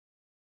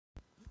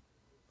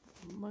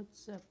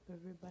What's up,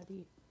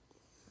 everybody?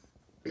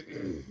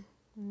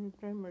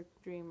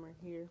 Dreamer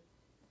here,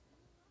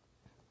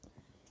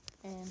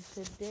 and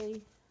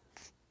today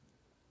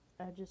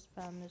I just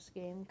found this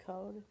game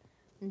called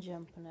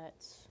Jump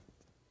Nuts.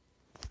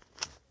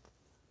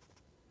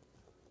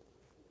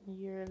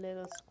 You're a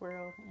little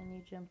squirrel, and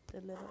you jump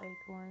the little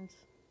acorns.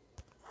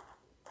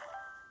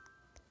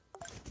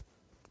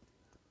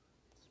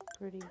 It's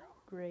pretty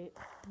great.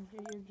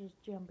 You're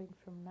just jumping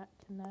from nut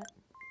to nut,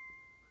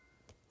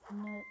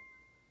 nut,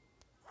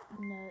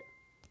 nut.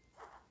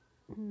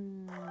 I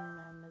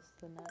missed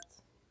the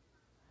nuts.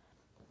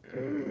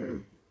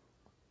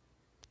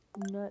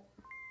 Nut,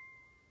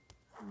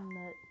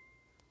 nut,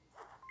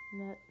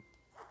 nut.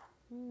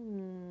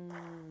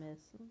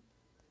 Missing.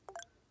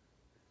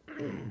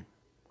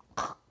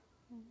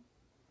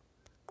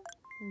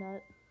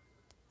 Nut,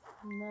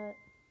 nut.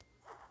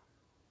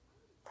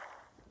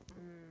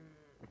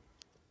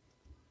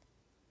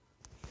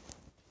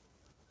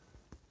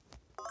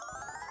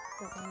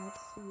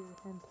 Let's see your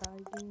hentai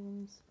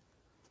games.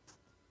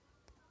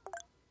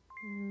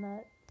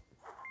 Nut,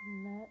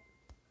 nut,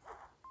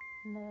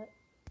 nut,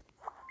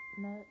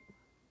 nut,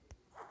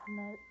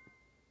 nut.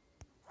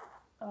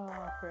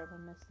 Oh crap, I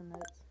missed the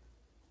nuts.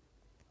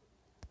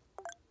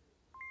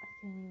 I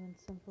can't even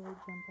simply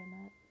jump a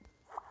nut.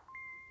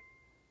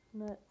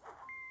 Nut.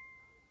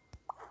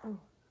 Oh,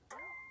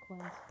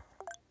 coins.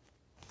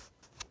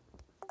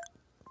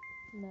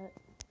 Nut.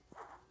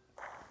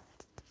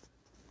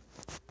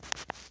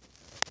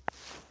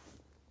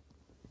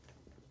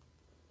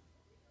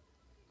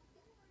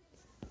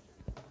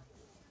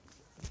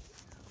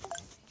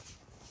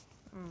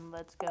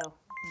 Let's go.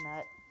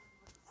 Nut,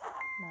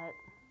 nut,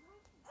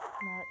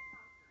 nut.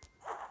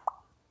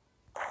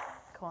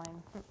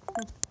 Coin.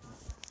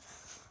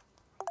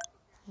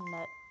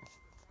 Nut,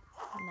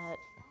 nut,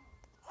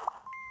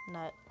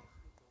 nut,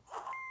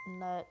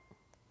 nut,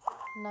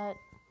 nut,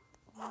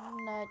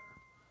 nut,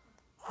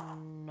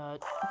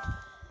 nut.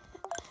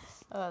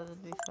 Oh,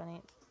 that'd be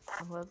funny.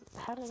 Well,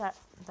 how did I?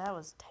 That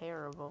was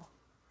terrible.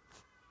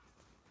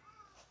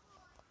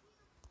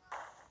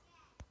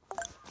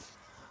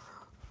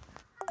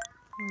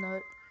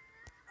 Nut,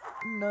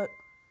 nut,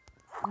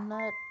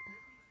 nut,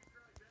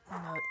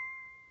 nut,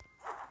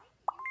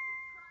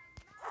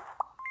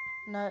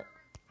 nut,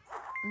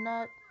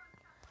 nut,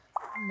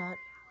 nut,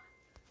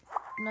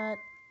 nut,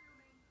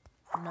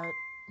 nut,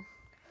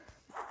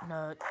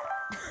 nut.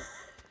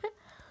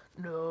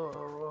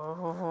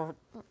 No.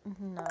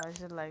 No, I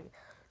should like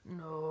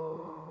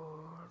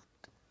no.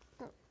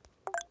 Nut,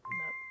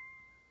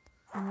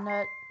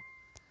 nut,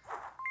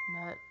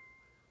 nut,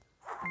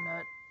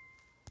 nut,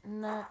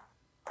 nut,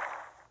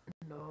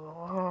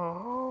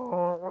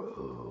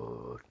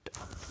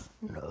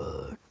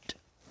 nut.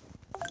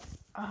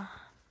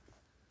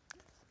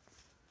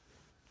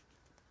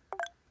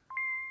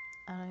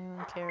 I don't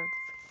even care.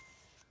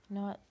 You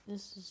know what?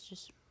 This is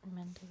just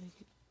mentally.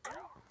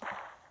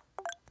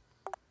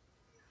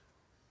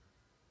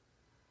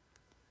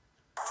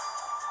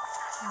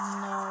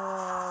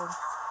 No.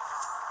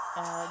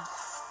 Ads.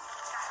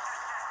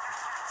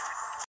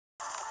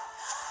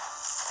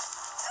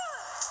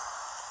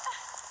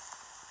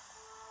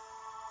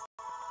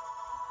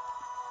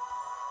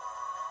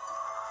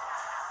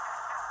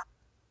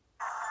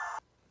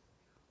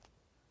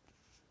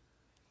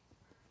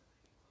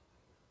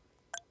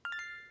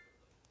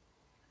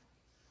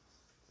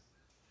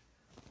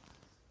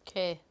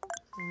 Okay.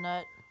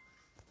 Nut.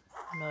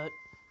 Nut.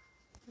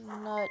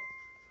 Nut.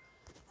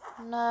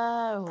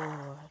 No.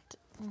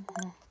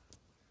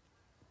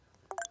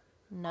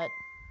 Nut.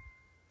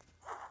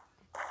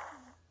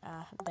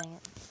 Ah, dang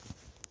it.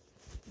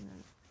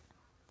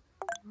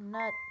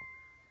 Nut.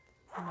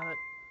 Nut.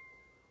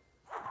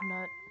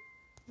 Nut.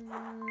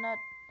 Nut.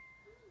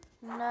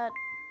 Nut.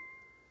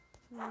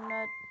 Nut.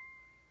 Nut.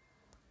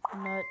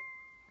 Nut.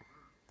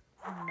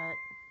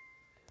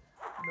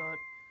 Nut.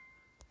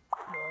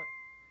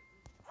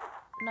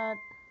 Nut.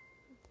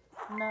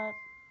 Nut.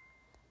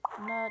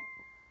 Nut.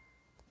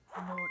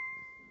 Nut.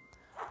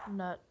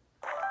 Nut.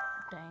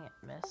 Dang it,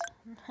 miss.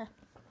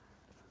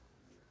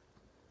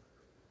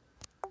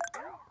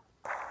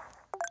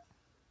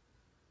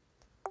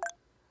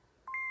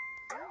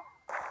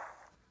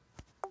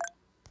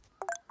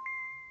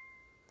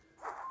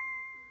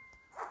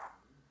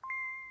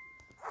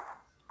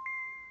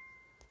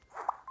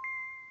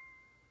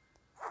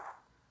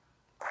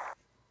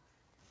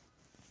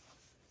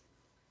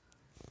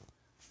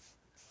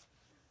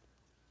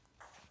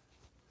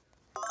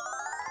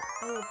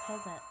 Oh,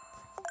 peasant.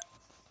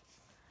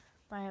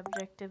 My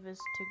objective is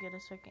to get a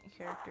second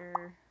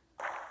character.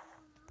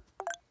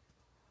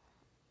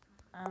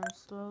 I'm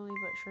slowly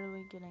but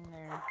surely getting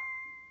there.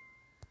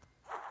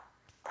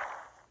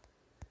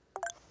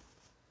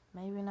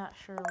 Maybe not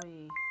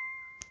surely.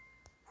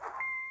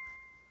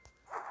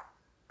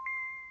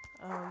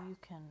 Oh, you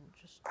can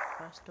just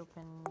bust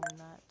open your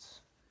nuts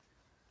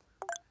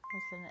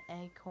with an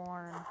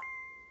acorn,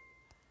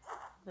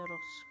 little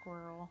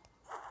squirrel.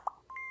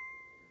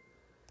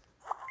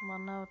 Well,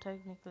 no,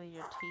 technically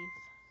your teeth.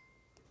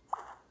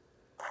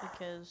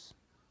 because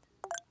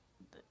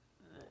the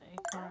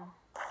acorn.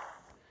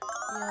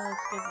 Yeah,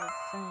 let's get the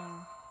thing.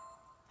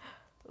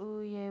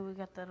 Ooh yeah, we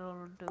got that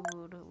little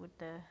dude with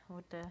the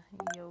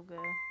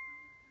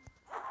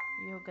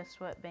yoga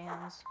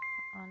sweatbands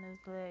on his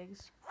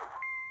legs.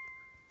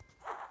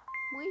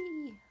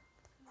 Wee,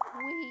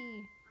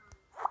 wee,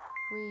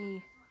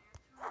 wee.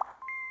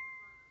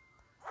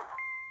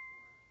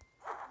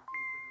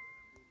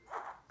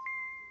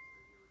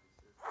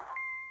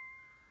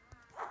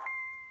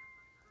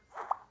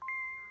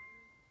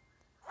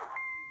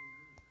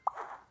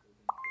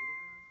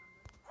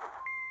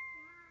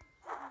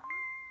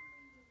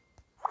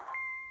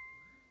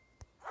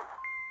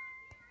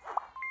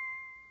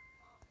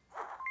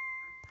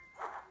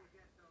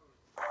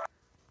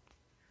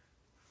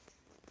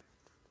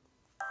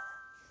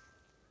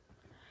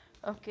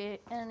 Okay,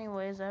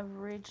 anyways, I've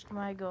reached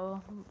my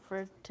goal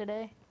for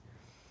today.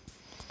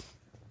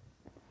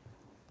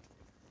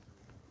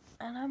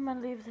 And I'm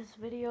gonna leave this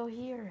video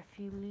here. If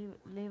you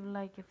leave a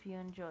like if you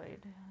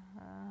enjoyed.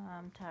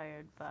 I'm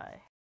tired. Bye.